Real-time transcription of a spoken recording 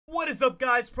What is up,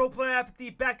 guys? Pro Player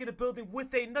Apathy back in the building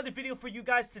with another video for you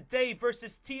guys today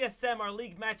versus TSM. Our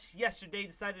league match yesterday.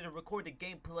 Decided to record the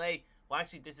gameplay. Well,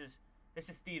 actually, this is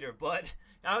theater, but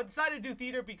I decided to do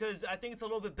theater because I think it's a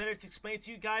little bit better to explain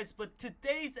to you guys. But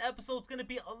today's episode is going to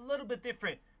be a little bit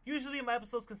different. Usually, my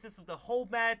episodes consist of the whole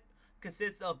match,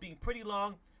 consists of being pretty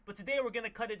long. But today we're going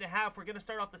to cut it in half. We're going to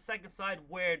start off the second side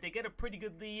where they get a pretty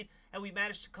good lead and we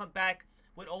managed to come back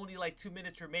with only like 2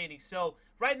 minutes remaining. So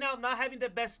right now I'm not having the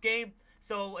best game.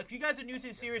 So if you guys are new to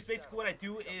the series, basically what I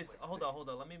do is hold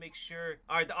on, let me make sure.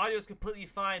 All right, the audio is completely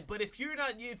fine. But if you're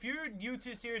new to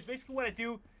the series, basically what I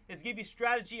do is give you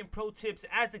strategy and pro tips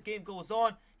as the game goes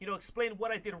on. You know, explain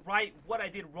what I did right, what I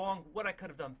did wrong, what I could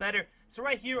have done better. So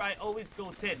right here I always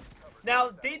go 10.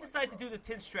 Now they decide to do the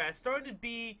 10 strat. It's starting to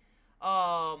be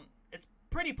it's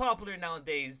pretty popular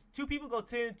nowadays. 2 people go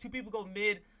 10, 2 people go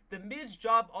mid. The mid's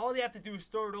job, all they have to do is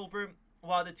throw it over,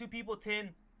 while the 2 people 10,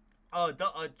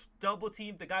 double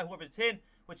team the guy whoever's 10,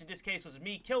 which in this case was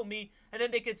me, kill me, and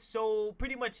then they could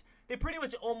pretty much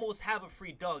almost have a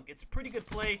free dunk. It's a pretty good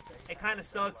play. It kind of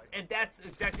sucks, and that's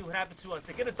exactly what happens to us.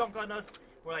 They get a dunk on us.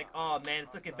 We're like, oh man,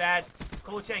 it's looking bad.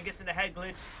 Chan gets in the head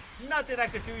glitch. Nothing I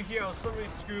could do here. I was literally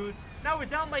screwed. Now we're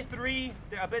down by 3.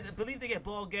 I believe they get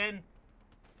ball again.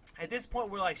 At this point,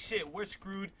 we're like, shit, we're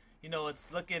screwed. You know,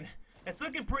 it's looking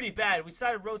pretty bad. We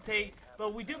decided to rotate,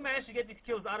 but we do manage to get these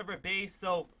kills out of our base.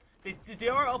 So they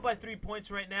are up by 3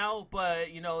 points right now.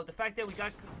 But, you know, the fact that we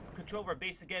got control of our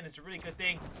base again is a really good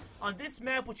thing. On this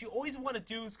map, what you always want to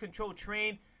do is control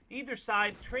train. Either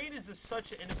side, train is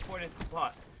such an important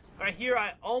spot. Right here,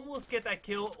 I almost get that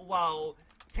kill while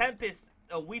Tempest,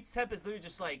 Wheat's Tempest literally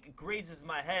just like grazes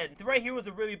my head. Right here was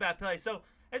a really bad play. So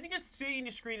as you can see in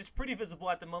your screen, it's pretty visible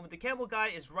at the moment. The camel guy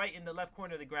is right in the left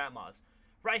corner of the grandmas.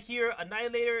 Right here,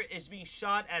 Annihilator is being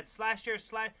shot at Slasher.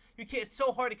 You can't. It's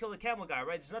so hard to kill the camel guy,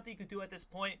 right? There's nothing you can do at this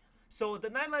point. So the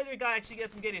Annihilator guy actually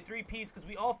gets him getting a 3-piece because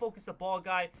we all focus the ball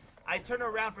guy. I turn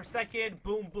around for a second.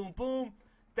 Boom, boom, boom.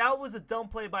 That was a dumb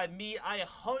play by me. I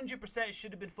 100%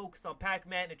 should have been focused on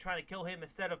Pac-Man and trying to kill him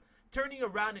instead of turning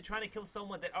around and trying to kill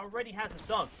someone that already has a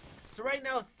dunk. So right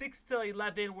now it's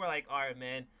 6-11. We're like, all right,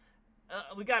 man.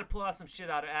 We got to pull out some shit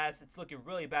out of ass. It's looking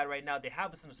really bad right now. They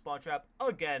have us in the spawn trap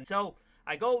again. So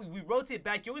we rotate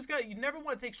back. You never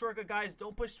want to take shortcut, guys.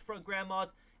 Don't push front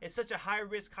grandmas. It's such a high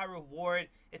risk, high reward.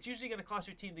 It's usually going to cost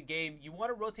your team the game. You want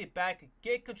to rotate back,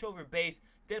 get control of your base,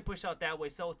 then push out that way.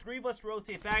 So 3 of us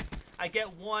rotate back. I get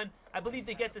 1. I believe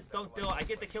they get this dunk though. I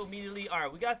get the kill immediately. All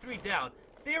right, we got 3 down.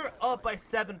 They're up by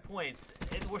 7 points.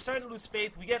 And we're starting to lose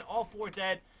faith. We get all 4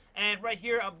 dead. And right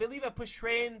here, I believe I push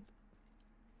train.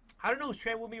 I don't know who's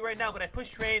train with me right now, but I push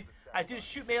train. I do the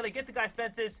shoot melee, get the guy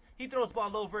fences. He throws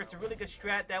ball over. It's a really good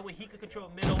strat. That way he can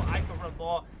control middle. I can run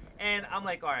ball. And I'm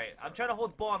like, all right, I'm trying to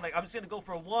hold the ball. I'm like, I'm just going to go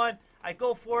for a 1. I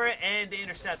go for it, and they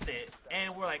intercept it.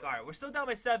 And we're like, all right, we're still down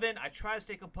by 7. I try to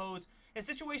stay composed. In a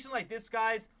situation like this,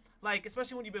 guys, like,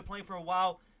 especially when you've been playing for a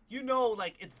while, you know,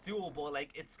 like, it's doable.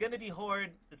 Like, it's going to be hard.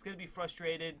 It's going to be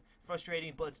frustrating,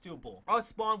 but it's doable. On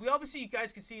spawn, we obviously, you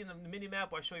guys can see in the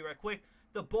mini-map, I'll show you right quick.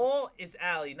 The ball is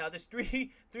alley. Now, there's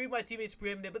three of my teammates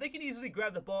preempting, but they can easily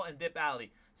grab the ball and dip alley.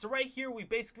 So right here, we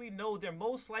basically know they're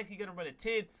most likely going to run a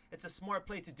tin. It's a smart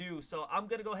play to do. So I'm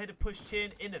going to go ahead and push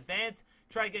tin in advance.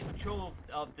 Try to get control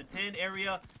of the tin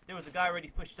area. There was a guy already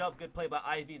pushed up. Good play by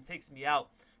Ivy and takes me out.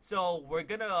 So we're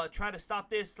going to try to stop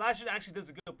this. Slasher actually does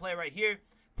a good play right here.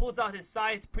 Pulls out his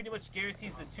scythe. Pretty much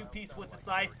guarantees a 2-piece with the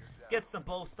scythe. Gets them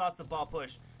both. Starts the ball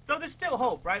push. So there's still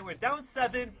hope, right? We're down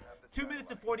 7. 2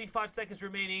 minutes and 45 seconds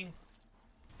remaining.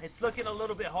 It's looking a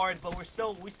little bit hard, but we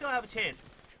still have a chance.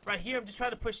 Right here, I'm just trying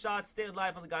to push shots, stay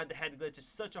alive on the guy in the head glitch. It's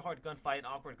such a hard gunfight, an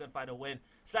awkward gunfight to win.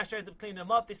 Slash ends up cleaning them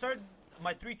up.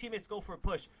 My 3 teammates go for a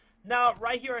push. Now,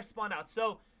 right here, I spawn out.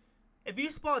 So, if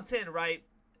you spawn 10, right,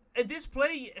 in this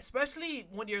play, especially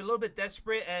when you're a little bit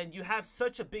desperate and you have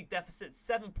such a big deficit,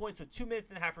 7 points with 2 minutes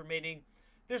and a half remaining,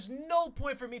 there's no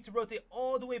point for me to rotate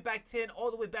all the way back 10, all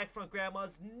the way back front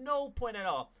grandmas. No point at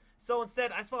all. So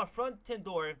instead, I spawn a front 10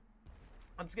 door.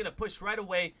 I'm just going to push right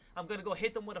away. I'm going to go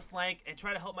hit them with a flank and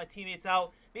try to help my teammates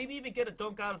out. Maybe even get a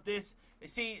dunk out of this. You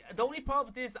see, the only problem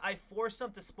with this, I forced them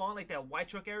to spawn like that white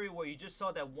truck area where you just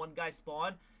saw that one guy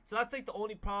spawn. So that's like the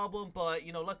only problem, but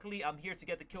you know, luckily I'm here to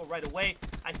get the kill right away.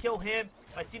 I kill him,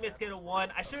 my teammates get a 1.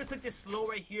 I should have took this slow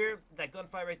right here, that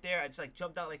gunfight right there. I just like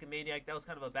jumped out like a maniac. That was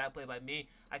kind of a bad play by me.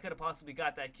 I could have possibly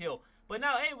got that kill. But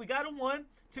now, hey, we got a 1.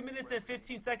 2 minutes and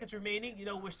 15 seconds remaining. You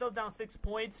know, we're still down 6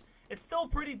 points. It's still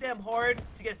pretty damn hard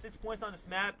to get 6 points on this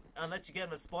map unless you get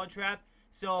in a spawn trap.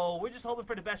 So we're just hoping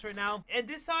for the best right now. And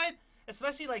this side,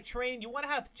 especially like train, you want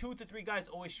to have 2 to 3 guys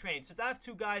always trained. Since I have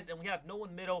 2 guys and we have no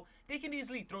one middle, they can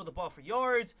easily throw the ball for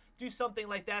yards, do something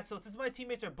like that. So since my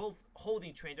teammates are both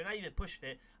holding trained, they're not even pushing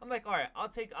it, I'm like, all right,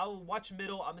 I'll watch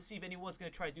middle. I'm gonna see if anyone's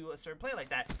gonna try to do a certain play like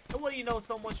that. And what do you know,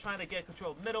 someone's trying to get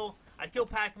control of middle. I kill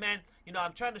Pac-Man. You know,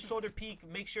 I'm trying to shoulder peek,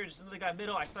 make sure there's another guy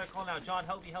middle. I start calling out, John,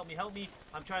 help me, help me, help me.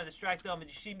 I'm trying to distract them, and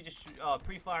you see me just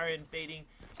pre-firing, baiting,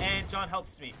 and John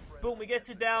helps me. Boom, we get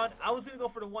 2 down. I was gonna go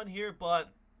for the 1 here, but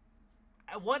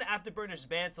 1, afterburner's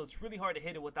banned, so it's really hard to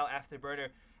hit it without afterburner.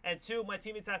 And 2, my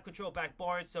teammates have control back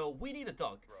barn, so we need a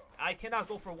dunk. I cannot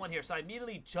go for 1 here, so I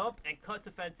immediately jump and cut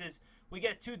to fences. We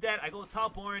get 2 dead. I go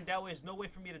top barn. That way there's no way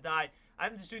for me to die.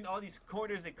 I'm just doing all these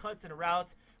corners and cuts and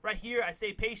routes. Right here, I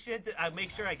stay patient. I make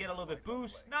sure I get a little bit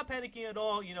boost. Not panicking at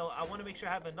all. You know, I want to make sure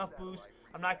I have enough boost.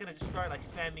 I'm not going to just start like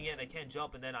spamming it and I can't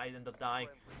jump and then I end up dying.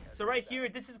 So right here,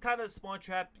 this is kind of the spawn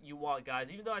trap you want,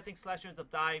 guys. Even though I think Slasher ends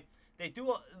up dying, they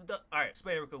do alright,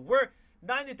 explain it real quick. We're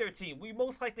 9-13. We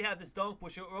most likely have this dunk,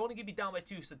 which we're only going to be down by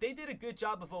 2. So they did a good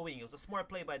job of OEing. It was a smart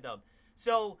play by them.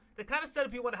 So the kind of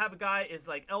setup you want to have a guy is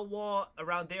like L-Wall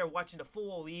around there watching the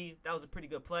full OE. That was a pretty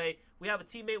good play. We have a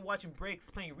teammate watching breaks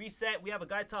playing reset. We have a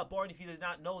guy top barn. If you did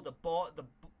not know,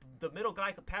 the middle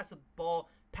guy could pass the ball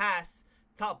past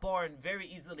top barn very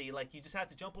easily. Like, you just have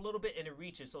to jump a little bit and it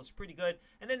reaches, so it's pretty good.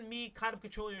 And then me kind of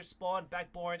controlling their spawn,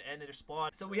 back barn, and their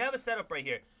spawn. So we have a setup right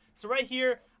here. So right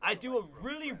here, I do a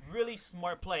really, really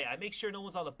smart play. I make sure no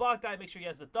one's on the bot guy, make sure he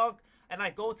has a dunk, and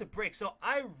I go to brick. So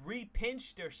I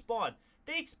re-pinch their spawn.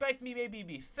 They expect me maybe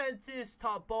be fences,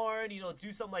 top barn, you know,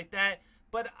 do something like that.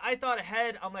 But I thought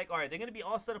ahead. I'm like, all right, they're going to be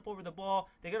all set up over the ball.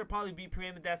 They're going to probably be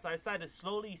preempting that. So I decided to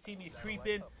slowly see me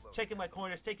creeping, checking my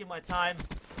corners, taking my time.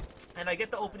 And I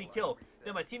get the opening kill.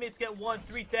 Then my teammates get 1,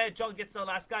 3 dead. John gets the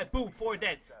last guy. Boom, 4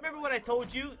 dead. Remember what I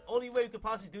told you? Only way we could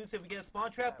possibly do this if we get a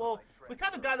spawn trap. Well, we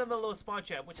kind of got them a little spawn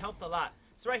trap, which helped a lot.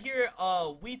 So right here,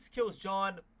 Wheats kills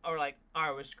John. Or like, all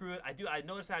right, we're screwed. I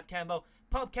notice I have camo.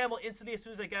 Pump camo instantly as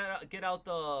soon as I get out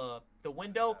the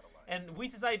window. And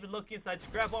Wheats is not even looking, so I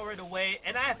just grab all right away.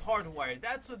 And I have hardwire.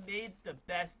 That's what made the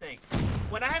best thing.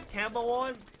 When I have camo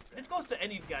on, this goes to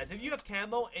any of you guys. If you have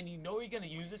camo and you know you're going to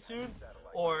use it soon,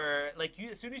 or like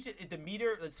as soon as the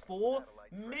meter is full,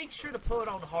 make sure to put it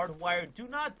on hardwire. Do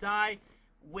not die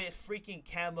with freaking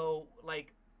camo,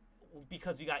 like,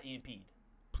 because you got EMP'd.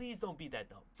 Please don't be that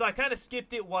dumb. So I kind of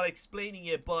skipped it while explaining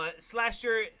it, but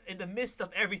Slasher, in the midst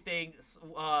of everything,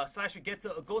 Slasher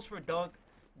goes for a dunk,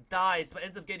 dies, but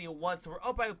ends up getting a 1. So we're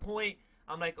up by a point.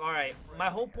 I'm like, all right, my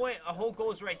whole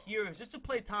goal is right here, is just to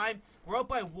play time. We're up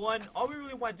by 1. All we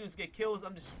really want to do is get kills.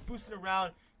 I'm just boosting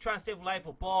around, trying to save life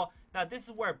with ball. Now, this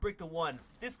is where I brick the 1.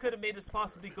 This could have made us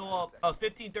possibly go up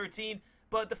 15-13.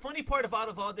 But the funny part out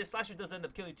of all this, Slasher does end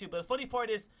up killing too. But the funny part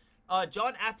is,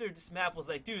 John, after this map, was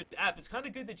like, dude, App, it's kind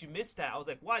of good that you missed that. I was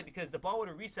like, why? Because the ball would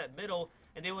have reset middle,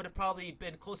 and they would have probably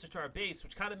been closer to our base,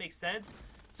 which kind of makes sense.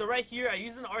 So right here, I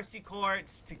use an RC card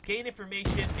to gain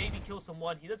information, maybe kill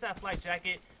someone. He does have flak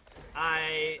jacket.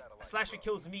 Slasher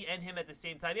kills me and him at the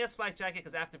same time. He has flak jacket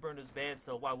because Afterburn was banned,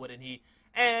 so why wouldn't he?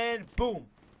 And boom,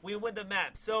 we win the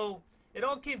map. So it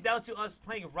all came down to us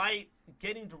playing right,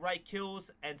 getting the right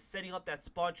kills, and setting up that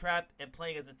spawn trap and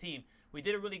playing as a team. We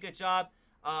did a really good job.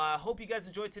 Hope you guys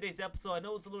enjoyed today's episode. I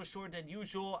know it's a little shorter than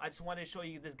usual. I just wanted to show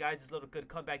you this guys' little good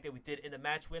comeback that we did in the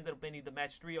match. We ended up winning the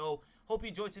match 3-0. Hope you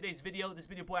enjoyed today's video. This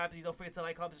video, boy, Apathy. Don't forget to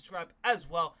like, comment, subscribe as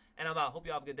well. And I'm out. Hope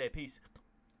you all have a good day. Peace.